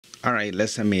All right,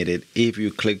 let's admit it. If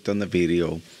you clicked on the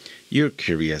video, you're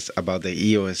curious about the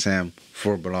EOS-M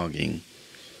for vlogging.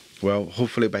 Well,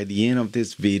 hopefully by the end of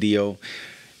this video,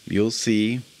 you'll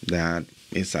see that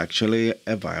it's actually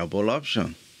a viable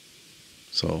option.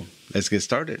 So let's get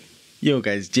started. Yo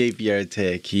guys, JPR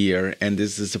Tech here, and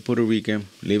this is a Puerto Rican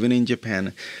living in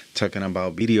Japan talking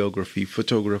about videography,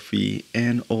 photography,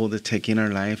 and all the tech in our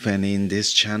life. And in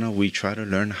this channel, we try to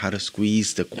learn how to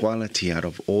squeeze the quality out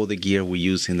of all the gear we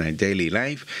use in our daily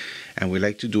life. And we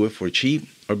like to do it for cheap,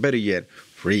 or better yet,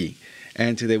 free.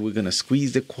 And today we're going to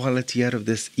squeeze the quality out of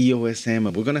this EOS-M.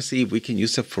 We're going to see if we can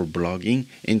use it for vlogging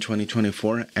in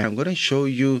 2024. And I'm going to show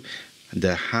you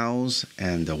the hows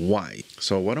and the why.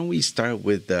 So why don't we start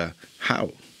with the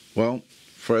how? Well,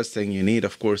 first thing you need,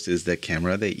 of course, is the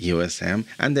camera, the EOS-M,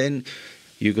 and then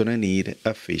you're gonna need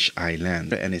a fisheye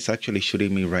lens. And it's actually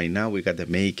shooting me right now. We got the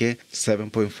Meike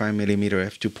 7.5mm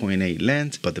f2.8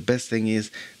 lens, but the best thing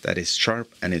is that it's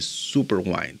sharp and it's super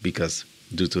wide because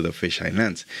due to the fisheye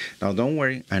lens. Now don't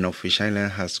worry, I know fisheye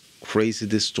lens has crazy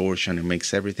distortion, it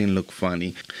makes everything look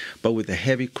funny, but with the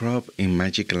heavy crop in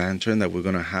Magic Lantern that we're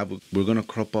gonna have, we're gonna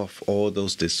crop off all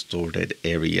those distorted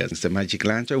areas. The Magic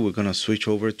Lantern, we're gonna switch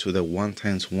over to the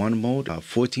 1x1 mode,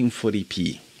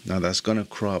 1440p. Now that's gonna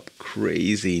crop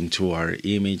crazy into our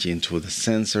image, into the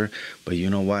sensor, but you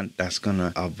know what? That's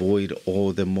gonna avoid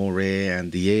all the moire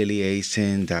and the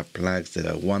aliasing that plagues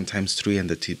the 1x3 and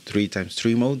the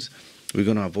 3x3 modes. We're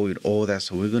gonna avoid all that,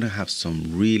 so we're gonna have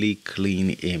some really clean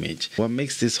image. What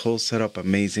makes this whole setup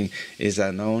amazing is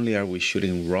that not only are we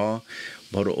shooting raw,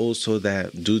 but also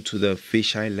that due to the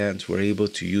fisheye lens, we're able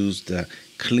to use the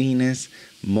cleanest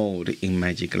mode in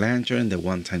Magic Lantern, the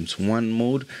 1x1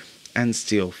 mode, and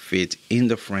still fit in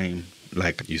the frame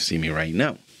like you see me right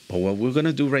now. But what we're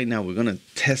gonna do right now, we're gonna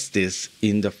test this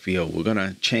in the field. We're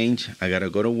gonna change. I gotta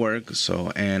go to work.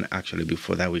 And actually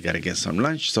before that, we gotta get some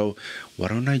lunch. So why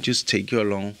don't I just take you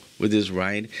along with this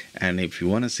ride? And if you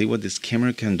wanna see what this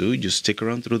camera can do, just stick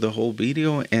around through the whole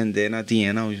video. And then at the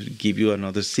end, I'll give you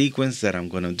another sequence that I'm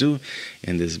gonna do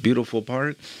in this beautiful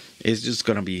park. It's just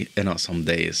gonna be an awesome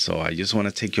day. So I just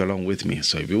wanna take you along with me.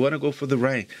 So if you wanna go for the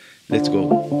ride, let's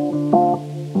go.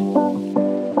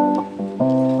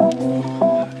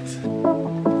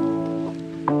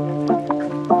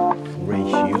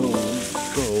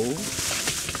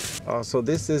 So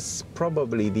this is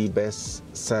probably the best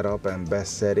setup and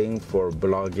best setting for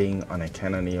vlogging on a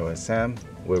Canon EOS-M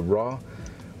with RAW.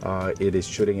 It is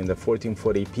shooting in the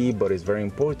 1440p, but it's very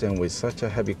important with such a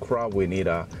heavy crop, we need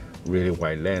a really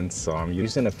wide lens. So I'm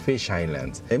using a fisheye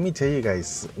lens. Let me tell you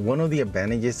guys, one of the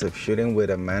advantages of shooting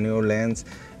with a manual lens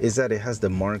is that it has the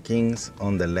markings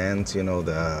on the lens, you know,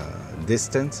 the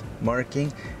distance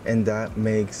marking, and that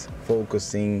makes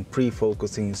focusing,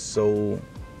 pre-focusing so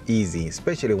easy,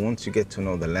 especially once you get to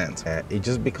know the lens. It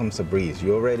just becomes a breeze.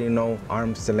 You already know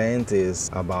arm's length is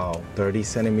about 30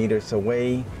 centimeters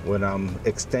away. When I'm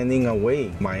extending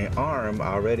away my arm,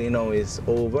 I already know is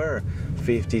over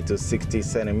 50 to 60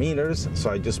 centimeters.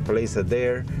 So I just place it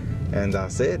there and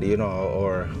that's it, you know,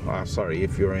 or sorry,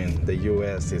 if you're in the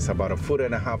US, it's about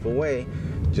 1.5 feet away.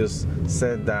 Just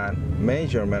set that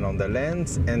measurement on the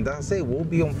lens and that's it. We'll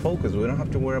be on focus. We don't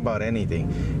have to worry about anything.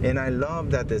 And I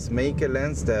love that this Meike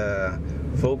lens, the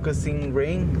focusing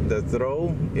ring, the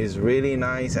throw is really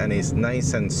nice and it's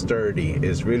nice and sturdy.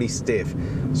 It's really stiff.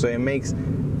 So it makes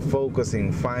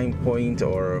focusing fine point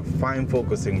or fine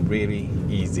focusing really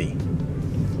easy.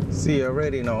 See, I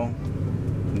already know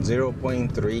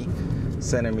 0.3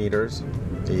 centimeters.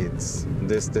 It's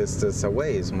this distance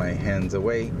away, is my hands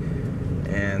away.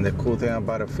 And the cool thing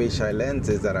about a fisheye lens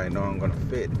is that I know I'm gonna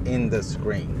fit in the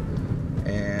screen.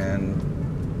 And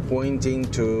pointing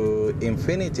to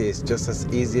infinity is just as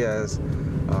easy as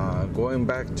going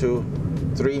back to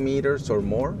 3 meters or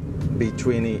more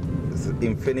between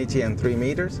infinity and 3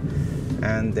 meters,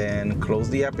 and then close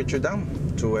the aperture down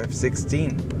to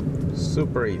f16.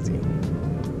 Super easy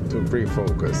to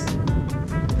pre-focus.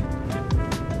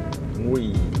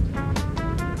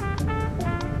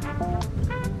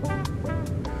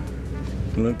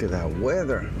 Look at that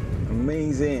weather,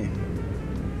 amazing.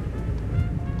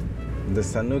 The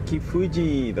Sanuki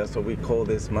Fuji, that's what we call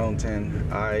this mountain.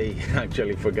 I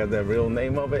actually forgot the real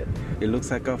name of it. It looks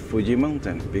like a Fuji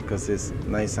mountain because it's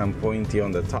nice and pointy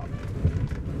on the top.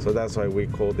 So that's why we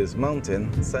call this mountain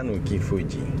Sanuki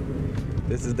Fuji.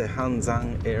 This is the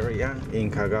Hanzan area in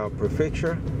Kagawa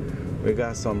Prefecture. We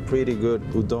got some pretty good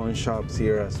udon shops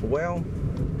here as well.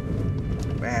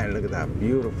 Man, look at that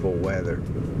beautiful weather.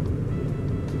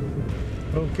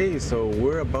 Okay, so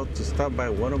we're about to stop by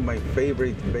one of my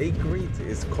favorite bakeries.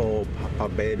 It's called Papa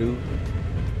Beru.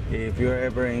 If you're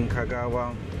ever in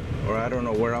Kagawa, or I don't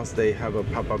know where else they have a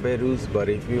papaberos, but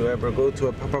if you ever go to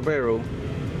a papabero,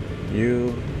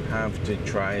 you have to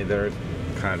try their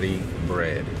curry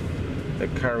bread. The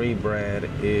curry bread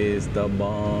is the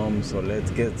bomb. So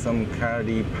let's get some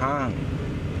curry pan.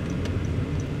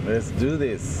 Let's do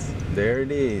this. There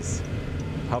it is,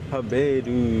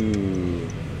 papabero.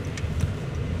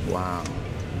 Wow,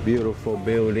 beautiful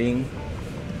building.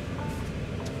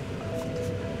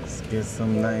 Let's get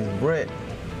some nice bread.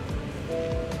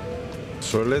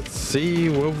 So let's see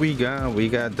what we got. We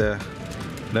got the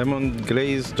lemon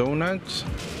glazed donuts.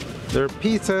 Their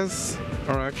pizzas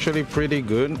are actually pretty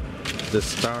good. The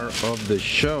star of the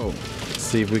show. Let's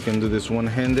see if we can do this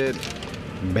one-handed.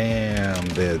 Bam,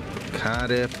 the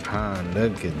curry pan.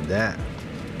 Look at that.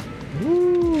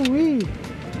 Woo-wee.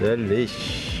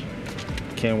 Delish.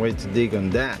 Can't wait to dig on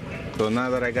that. So now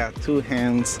that I got two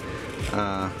hands,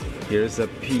 here's a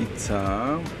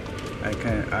pizza. I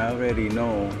already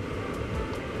know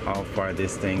how far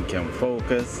this thing can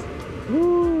focus.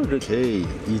 Woo, okay,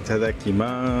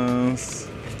 itadakimasu.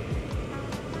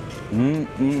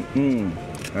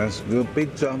 That's good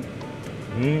pizza.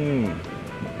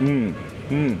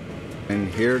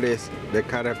 And here it is, the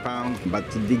curry pan. But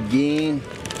to dig in.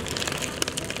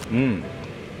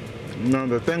 Now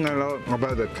the thing I love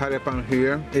about the curry pan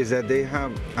here is that they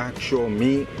have actual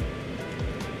meat,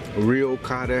 real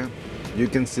curry. You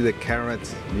can see the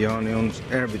carrots, the onions,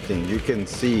 everything. You can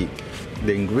see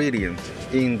the ingredients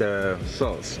in the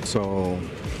sauce. So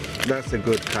that's a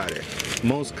good curry.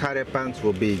 Most curry pans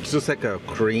will be just like a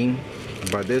cream,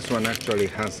 but this one actually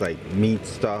has like meat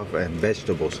stuff and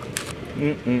vegetables.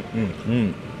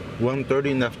 1:30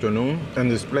 in the afternoon,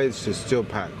 and this place is still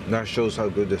packed. That shows how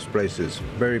good this place is.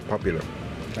 Very popular.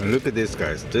 And look at this,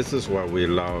 guys. This is what we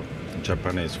love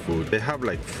Japanese food. They have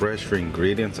like fresh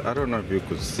ingredients. I don't know if you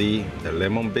could see the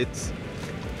lemon bits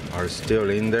are still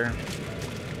in there.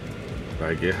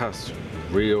 Like it has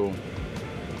real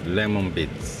lemon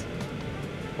bits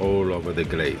all over the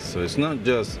glaze. So it's not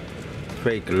just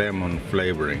fake lemon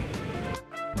flavoring.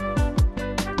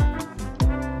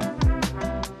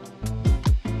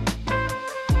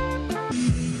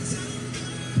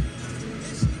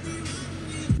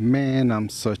 Man, I'm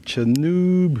such a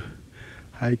noob.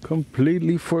 I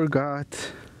completely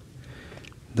forgot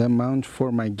the mount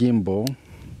for my gimbal,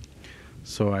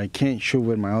 so I can't shoot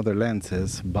with my other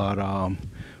lenses, but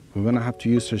we're gonna have to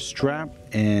use a strap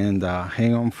and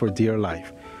hang on for dear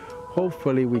life.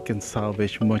 Hopefully we can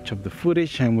salvage much of the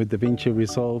footage, and with DaVinci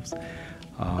Resolve's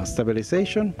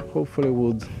stabilization, hopefully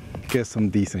we'll get some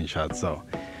decent shots. So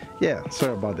yeah,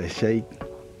 sorry about the shake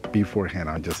beforehand.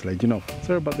 I'll just let you know.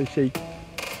 Sorry about the shake.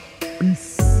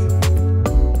 Peace.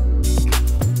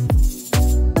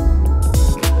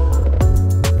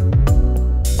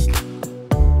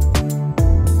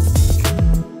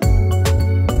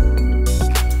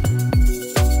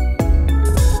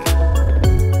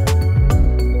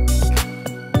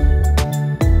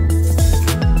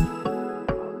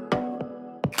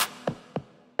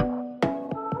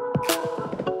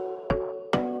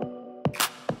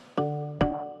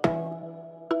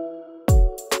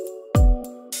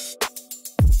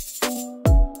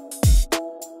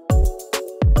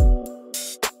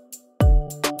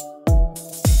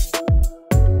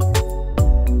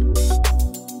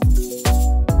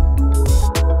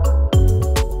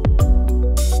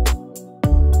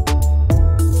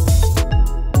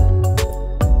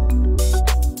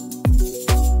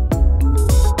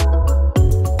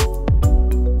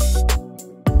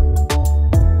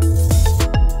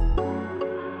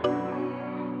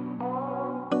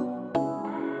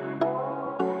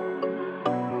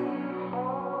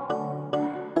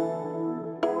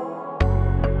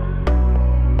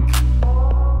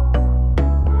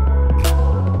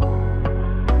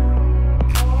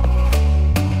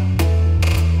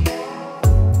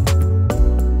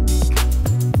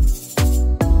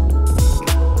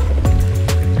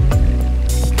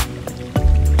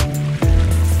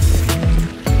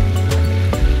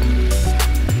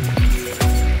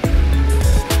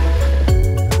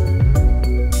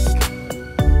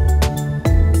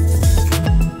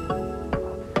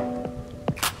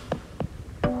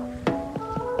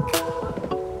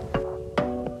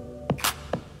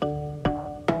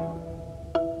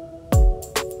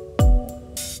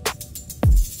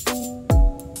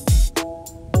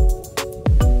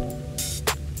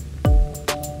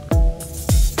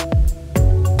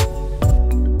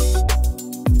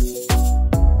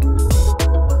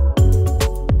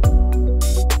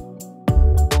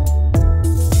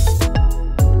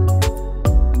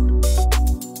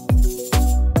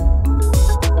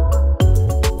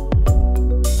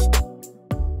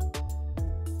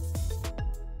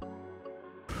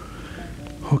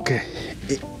 Okay,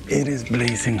 it is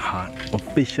blazing hot,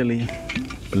 officially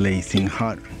blazing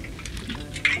hot.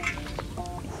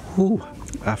 Whew.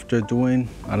 After doing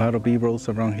a lot of B-rolls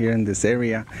around here in this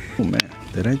area. Oh man,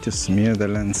 did I just smear the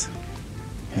lens?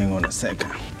 Hang on a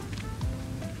second.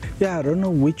 Yeah, I don't know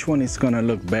which one is gonna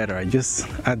look better. I just,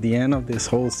 at the end of this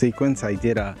whole sequence, I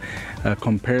did a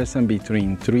comparison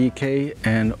between 3K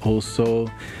and also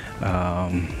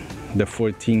the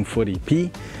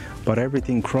 1440p, but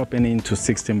everything cropping into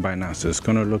 16:9. So it's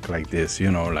gonna look like this,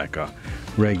 you know, like a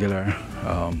regular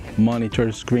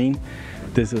monitor screen.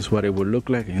 This is what it would look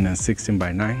like in a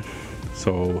 16:9.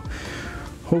 So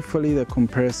hopefully the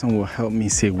comparison will help me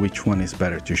see which one is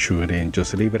better to shoot in.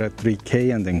 Just leave it at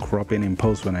 3K and then crop it in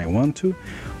post when I want to,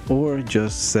 or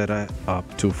just set it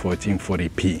up to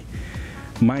 1440p.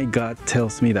 My gut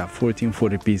tells me that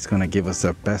 1440p is gonna give us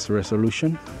the best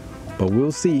resolution, but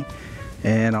we'll see.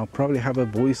 And I'll probably have a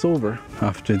voiceover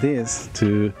after this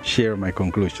to share my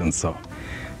conclusions. So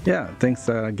yeah, thanks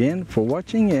again for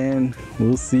watching, and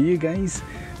we'll see you guys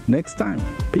next time.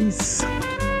 Peace.